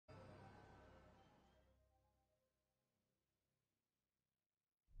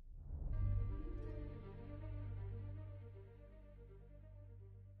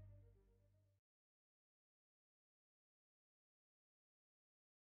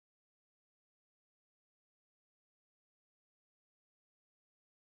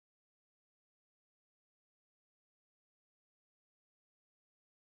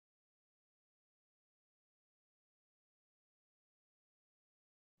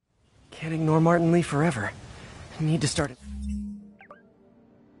Can't ignore Martin Lee forever. Need to start...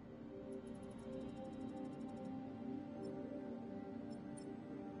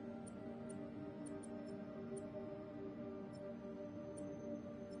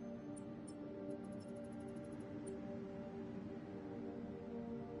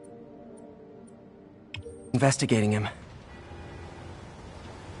 investigating him.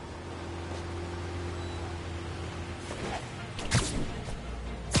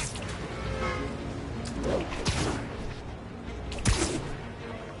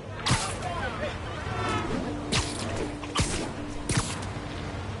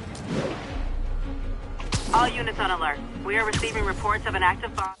 All units on alert. We are receiving reports of an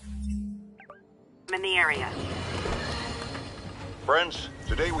active bomb in the area. Friends,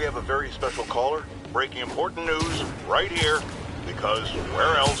 today we have a very special caller, breaking important news right here, because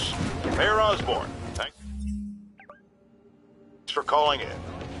where else? Mayor Osborne, thanks for calling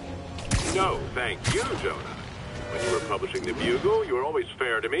in. No, thank you, Jonah. When you were publishing the Bugle, you were always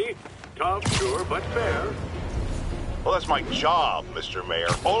fair to me. Tough, sure, but fair. Well, that's my job, Mr. Mayor.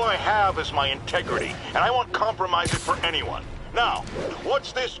 All I have is my integrity, and I won't compromise it for anyone. Now,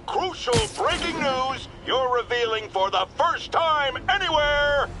 what's this crucial breaking news you're revealing for the first time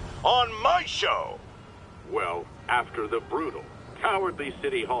anywhere on my show? Well, after the brutal, cowardly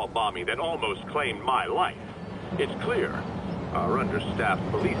City Hall bombing that almost claimed my life, it's clear our understaffed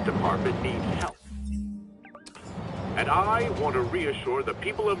police department needs help. And I want to reassure the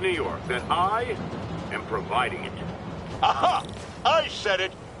people of New York that I am providing it. Aha! I said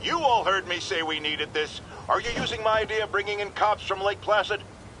it! You all heard me say we needed this. Are you using my idea of bringing in cops from Lake Placid?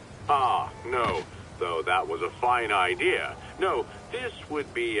 Ah, no. Though that was a fine idea. No, this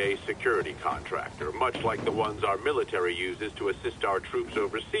would be a security contractor, much like the ones our military uses to assist our troops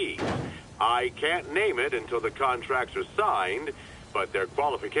overseas. I can't name it until the contracts are signed, but their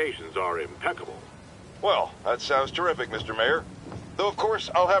qualifications are impeccable. Well, that sounds terrific, Mr. Mayor. Though, of course,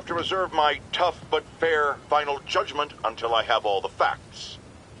 I'll have to reserve my tough but fair final judgment until I have all the facts.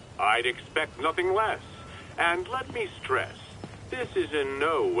 I'd expect nothing less. And let me stress, this is in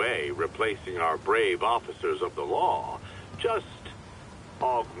no way replacing our brave officers of the law, just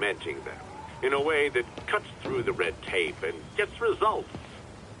augmenting them in a way that cuts through the red tape and gets results.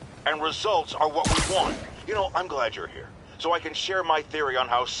 And results are what we want. You know, I'm glad you're here, so I can share my theory on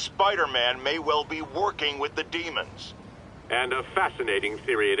how Spider-Man may well be working with the demons. And a fascinating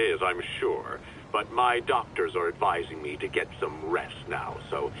theory it is, I'm sure. But my doctors are advising me to get some rest now,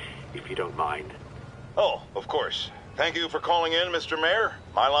 so if you don't mind. Oh, of course. Thank you for calling in, Mr. Mayor.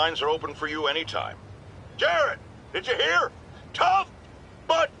 My lines are open for you anytime. Jared, did you hear? Tough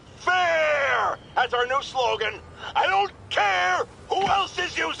but fair! That's our new slogan. I don't care who else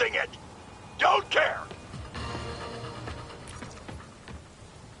is using it. Don't care.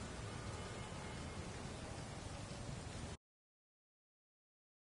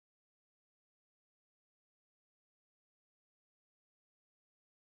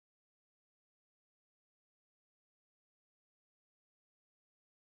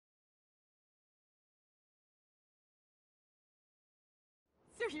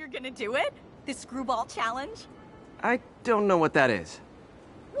 So you're gonna do it? The screwball challenge? I don't know what that is.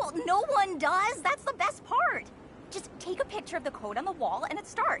 Well, no one does. That's the best part. Just take a picture of the code on the wall and it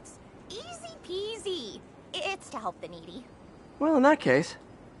starts. Easy peasy. It's to help the needy. Well, in that case...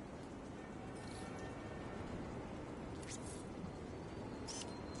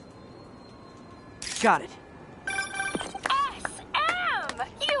 Got it. SM!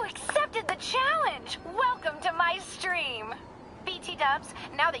 You accepted the challenge! Welcome to my stream. BT Dubs,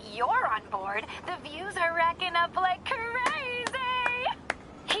 now that you're on board, the views are racking up like crazy!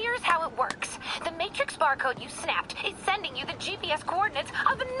 Here's how it works. The Matrix barcode you snapped is sending you the GPS coordinates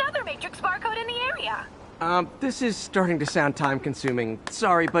of another Matrix barcode in the area. This is starting to sound time-consuming.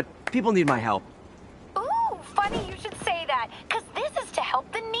 Sorry, but people need my help. Ooh, funny you should say that, because this is to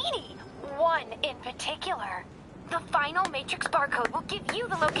help the needy. One in particular. The final Matrix barcode will give you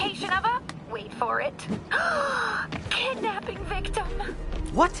the location of a... wait for it. Kidnapping victim.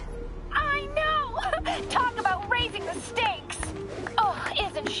 What? I know! Talk about raising the stakes. Oh,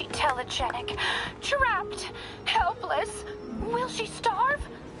 isn't she telegenic? Trapped. Helpless. Will she starve?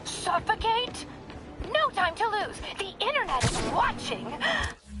 Suffocate? No time to lose. The internet is watching.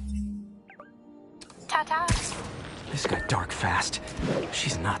 Ta-ta. This got dark fast.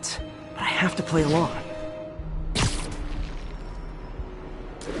 She's nuts. But I have to play along.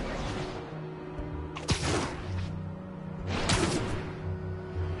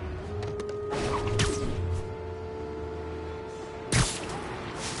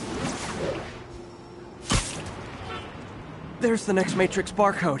 There's the next Matrix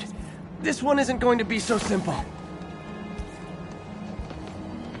barcode. This one isn't going to be so simple.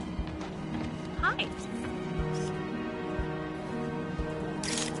 Hi.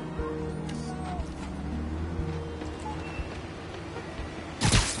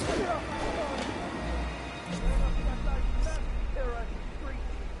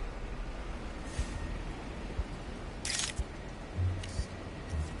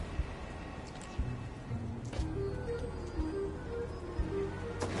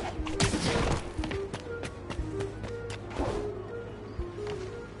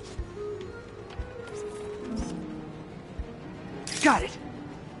 Got it.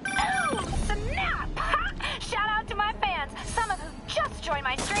 Oh, snap! Shout out to my fans, some of who just joined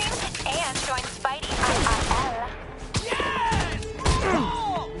my stream and joined Spidey IRL.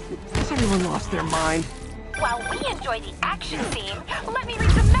 Has everyone lost their mind? While we enjoy the action scene, let me read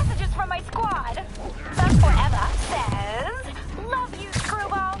some messages from my squad. Thus Forever says, "Love you,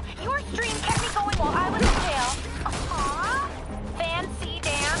 Screwball. Your stream kept me going while I was in jail." Aww. Fancy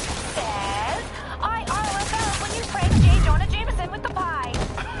Dan says, "I RLFL when you pranked J. Jonah Jameson with the pie."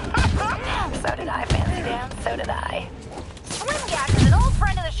 So did I, Fancy Dan. So did I. Slim Gag is an old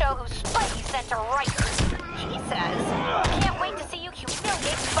friend of the show who Spidey sent to Rikers. He says, "Can't wait to see you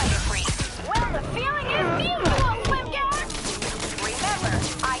humiliate Spider-Free." Well, the feeling is mutual, Slim Gag. Remember,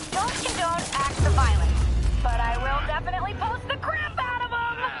 I don't condone acts of violence, but I will definitely post the crap out of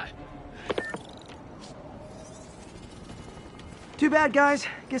them. Too bad, guys.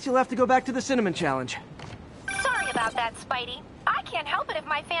 Guess you'll have to go back to the cinnamon challenge. Sorry about that, Spidey. I can't help it if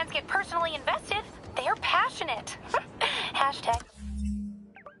my fans get personally invested. They're passionate. Hashtag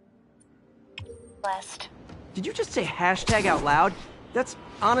blessed. Did you just say hashtag out loud? That's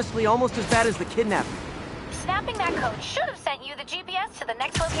honestly almost as bad as the kidnapping. Snapping that code should have sent you the GPS to the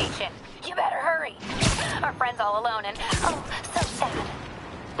next location. You better hurry. Our friend's all alone and, oh, so sad.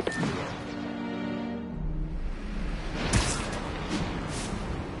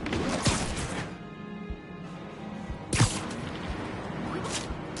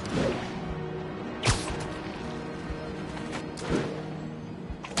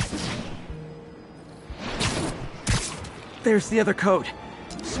 There's the other code.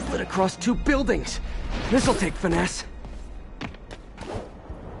 Split across 2 buildings. This'll take finesse.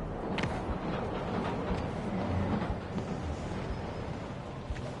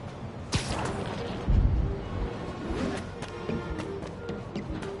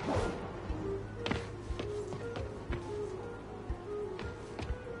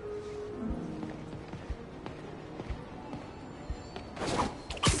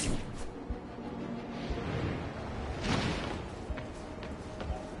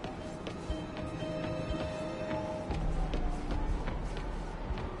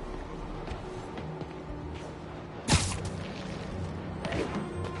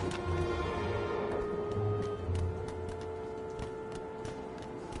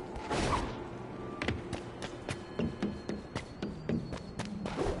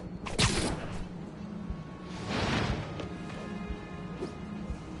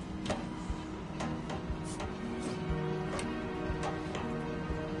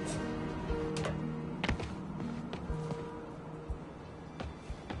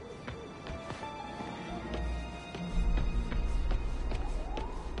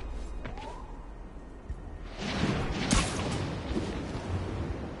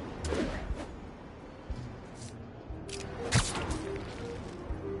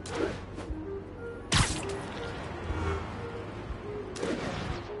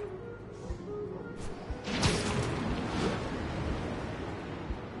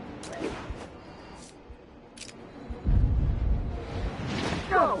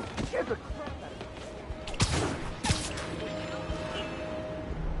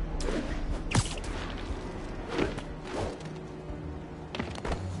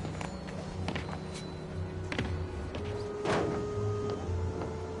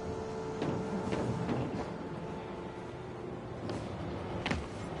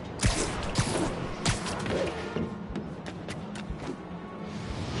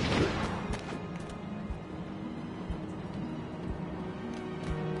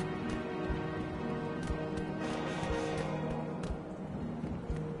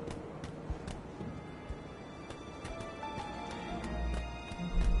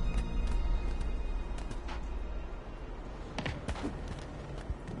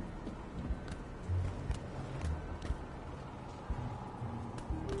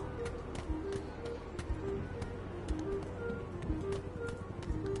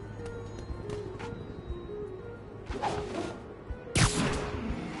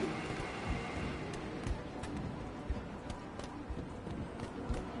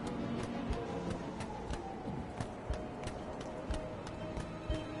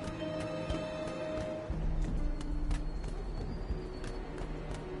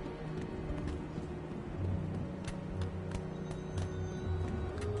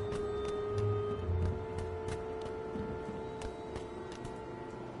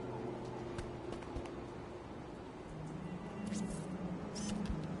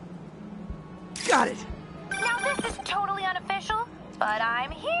 got it! Now this is totally unofficial, but I'm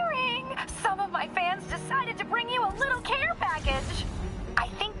hearing some of my fans decided to bring you a little care package. I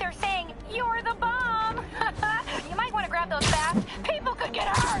think they're saying you're the bomb. You might want to grab those fast. People could get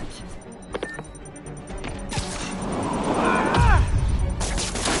hurt.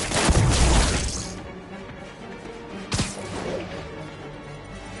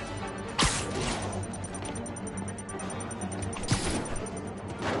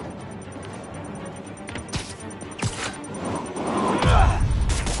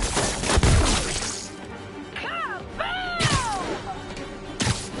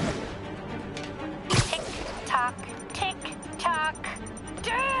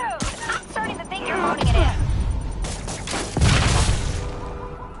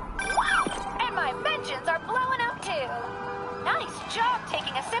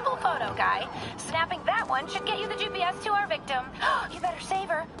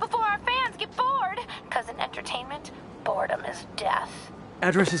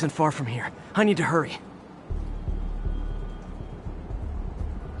 Address isn't far from here. I need to hurry.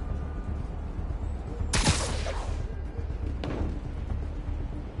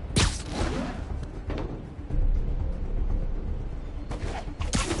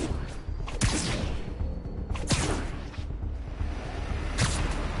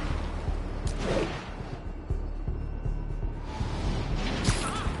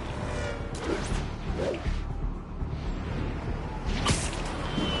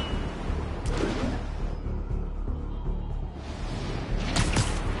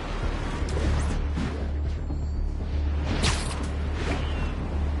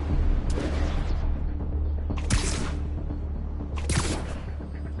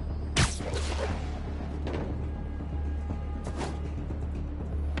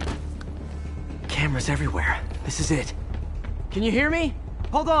 Cameras everywhere. This is it. Can you hear me?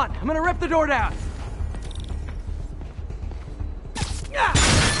 Hold on, I'm gonna rip the door down.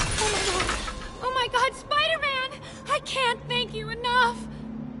 Oh my god, Spider-Man! I can't thank you enough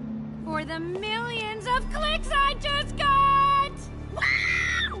for the millions of clicks I just got!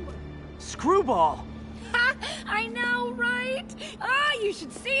 Wow! Screwball! Ha! I know, right? Ah, you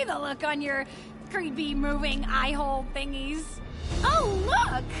should see the look on your creepy moving eye hole thingies. Oh,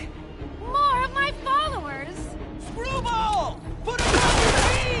 look! More of my followers! Screwball! Put him on your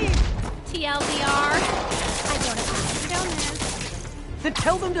feet! TLDR. I don't have to film this. Then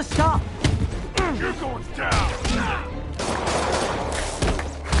tell them to stop. You're going down!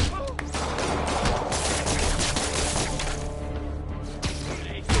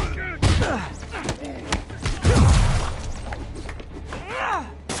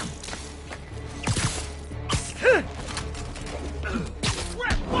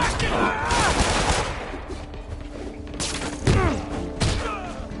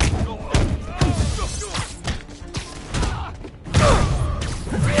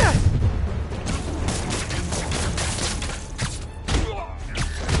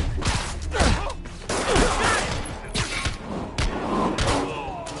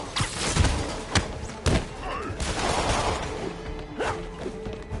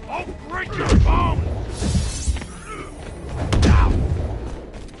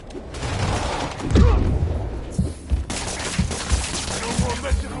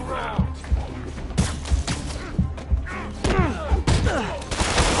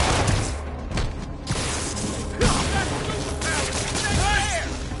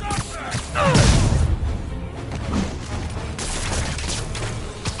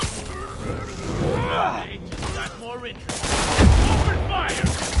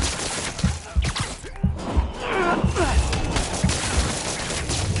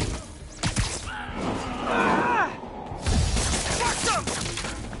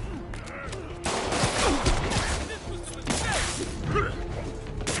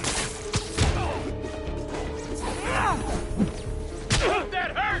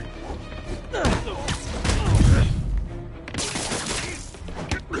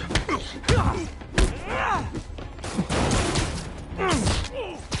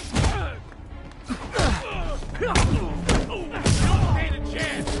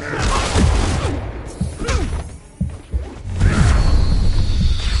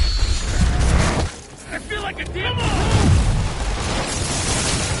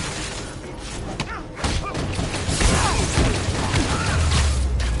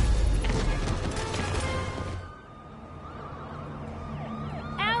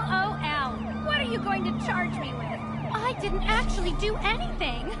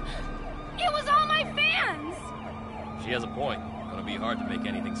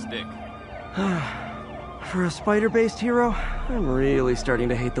 For a spider-based hero, I'm really starting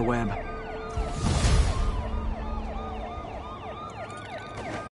to hate the web.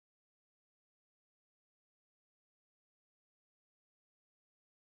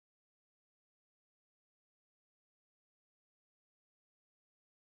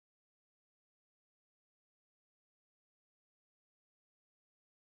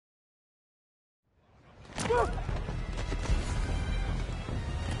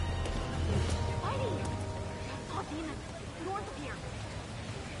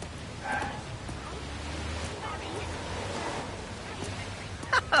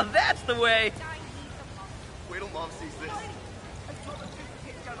 That's the way! Wait till Mom sees this.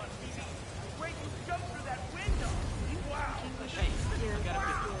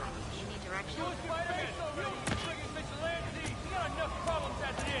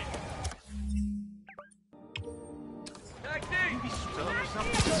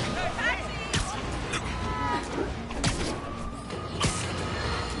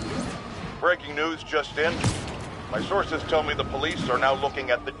 Breaking news just in. My sources tell me the police are now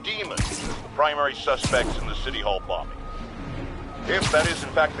looking at the demons, the primary suspects in the City Hall bombing. If that is in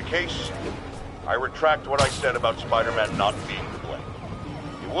fact the case, I retract what I said about Spider-Man not being to blame.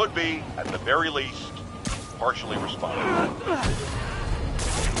 He would be, at the very least, partially responsible.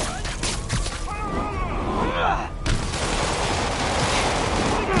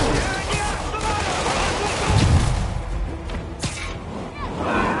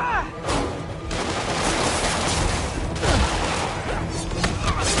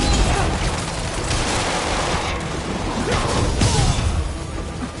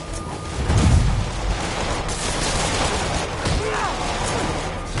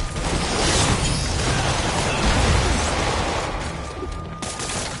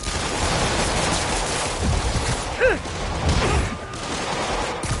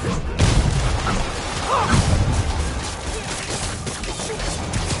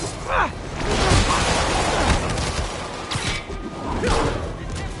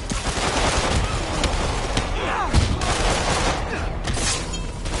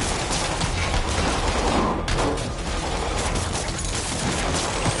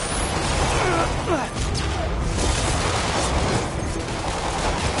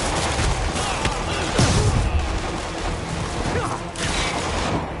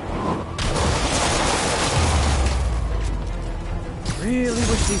 Really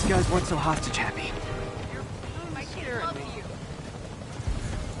wish these guys weren't so hostage happy.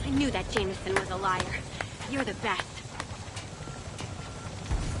 I knew that Jameson was a liar. You're the best.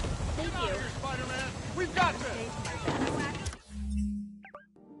 Thank you. Spider-Man, we've got this!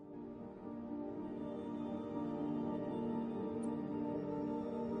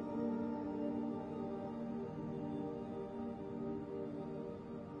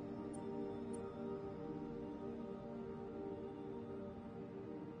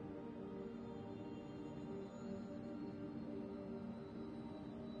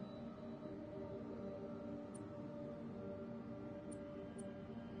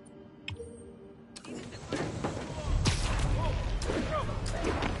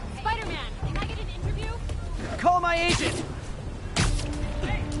 Spider-Man, can I get an interview? Call my agent!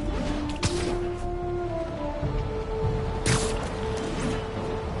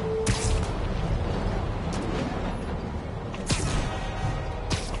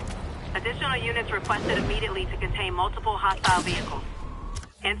 Additional units requested immediately to contain multiple hostile vehicles.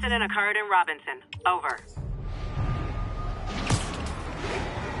 Incident occurred in Robinson. Over.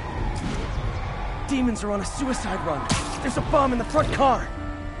 Demons are on a suicide run. There's a bomb in the front car.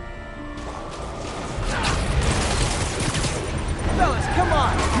 Fellas, come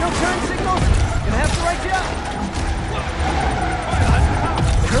on. No turn signals? Gonna have to write you up.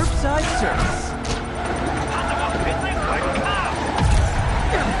 Curbside service.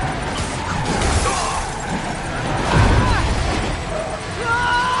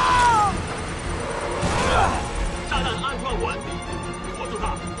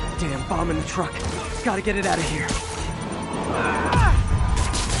 Damn bomb in the truck. Gotta get it out of here.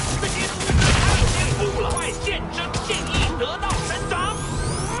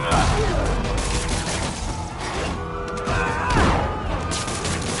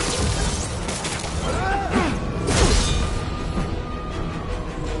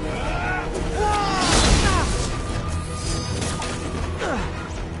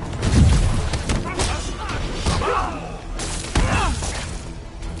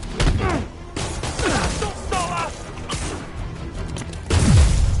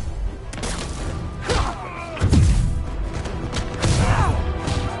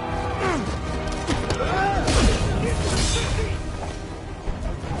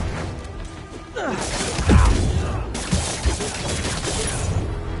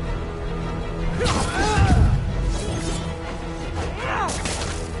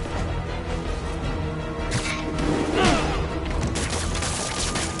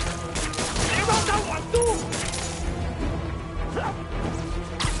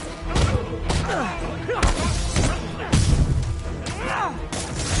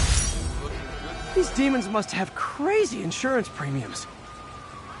 These demons must have crazy insurance premiums.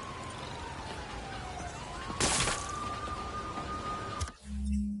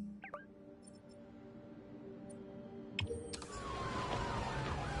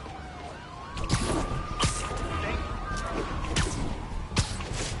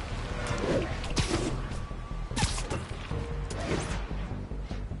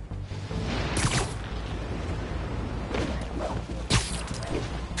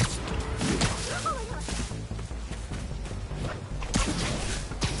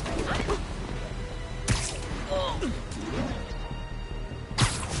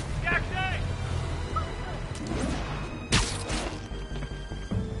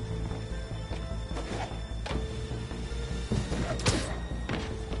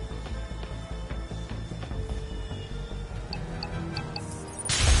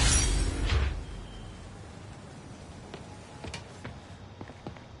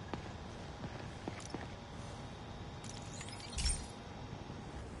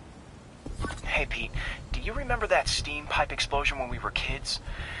 Hey, Pete, do you remember that steam pipe explosion when we were kids?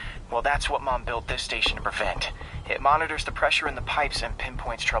 Well, that's what Mom built this station to prevent. It monitors the pressure in the pipes and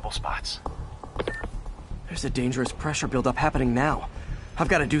pinpoints trouble spots. There's a dangerous pressure buildup happening now. I've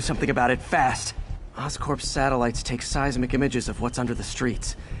got to do something about it fast. Oscorp's satellites take seismic images of what's under the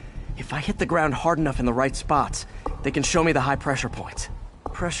streets. If I hit the ground hard enough in the right spots, they can show me the high pressure points.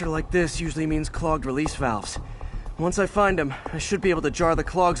 Pressure like this usually means clogged release valves. Once I find them, I should be able to jar the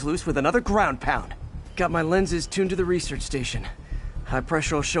clogs loose with another ground pound. Got my lenses tuned to the research station. High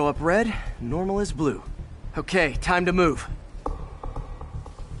pressure will show up red, normal is blue. Okay, time to move.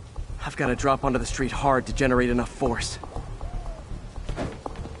 I've got to drop onto the street hard to generate enough force.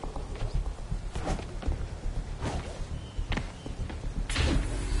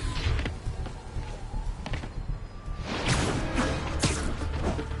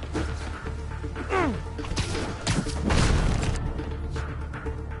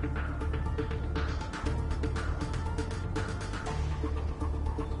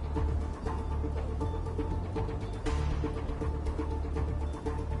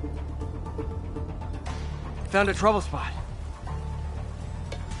 Found a trouble spot.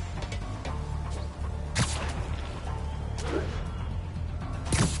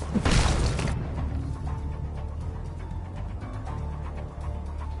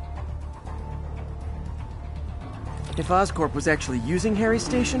 If Oscorp was actually using Harry's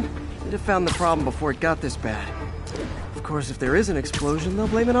station, they'd have found the problem before it got this bad. Of course, if there is an explosion, they'll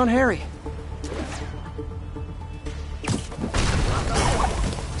blame it on Harry.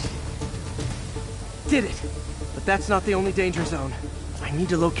 Did it! But that's not the only danger zone. I need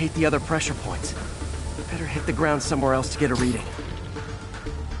to locate the other pressure points. Better hit the ground somewhere else to get a reading.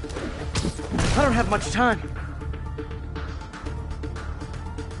 I don't have much time.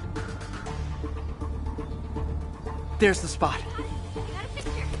 There's the spot.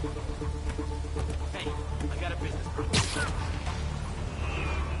 Hey, I got a business problem.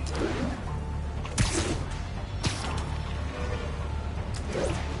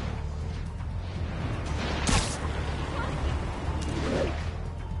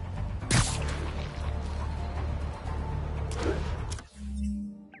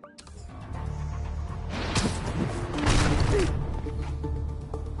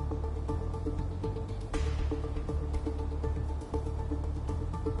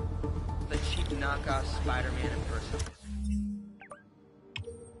 Knockoff SPİDER-Man in person.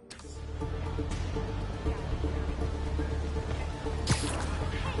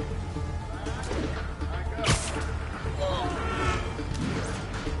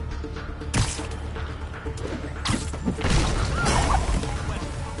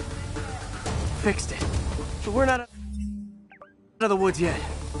 Fixed it. But we're not out of the woods yet.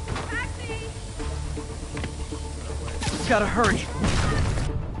 Gotta hurry.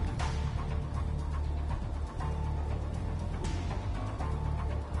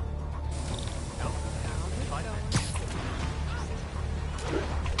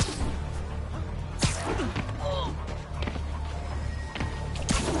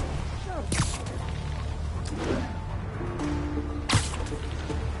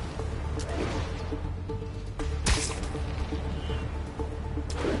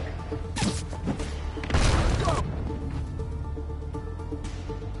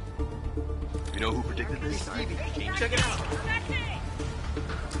 You know who predicted this? Check it out.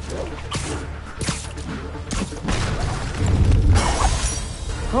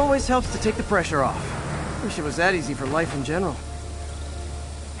 Always helps to take the pressure off. Wish it was that easy for life in general.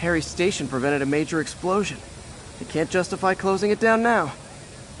 Harry's station prevented a major explosion. They can't justify closing it down now.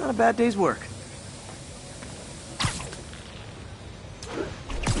 Not a bad day's work.